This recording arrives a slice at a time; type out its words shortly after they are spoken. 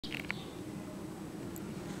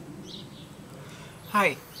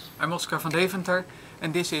Hi, I'm Oscar van Deventer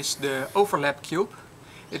and this is the overlap cube.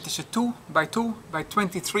 It is a 2 by 2 by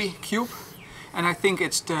 23 cube and I think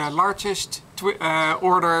it's the largest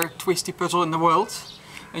order twisty puzzle in the world.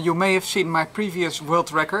 And you may have seen my previous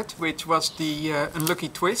world record, which was the unlucky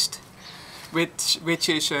twist, which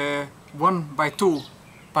is 1 by 2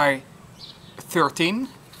 by 13.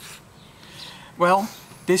 Well,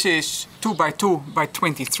 this is 2 by 2 by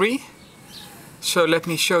 23. So let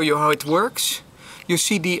me show you how it works. You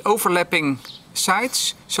see the overlapping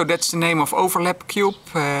sides, so that's the name of overlap cube,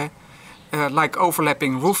 like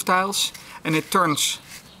overlapping roof tiles, and it turns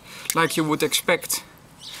like you would expect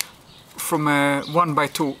from 1 by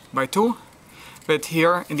 2 by 2, but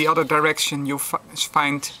here in the other direction you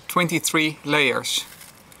find 23 layers.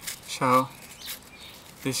 So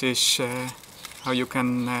this is how you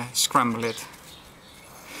can scramble it.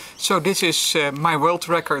 So this is my world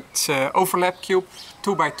record overlap cube,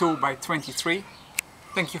 2 by 2 by 23.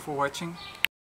 Thank you for watching.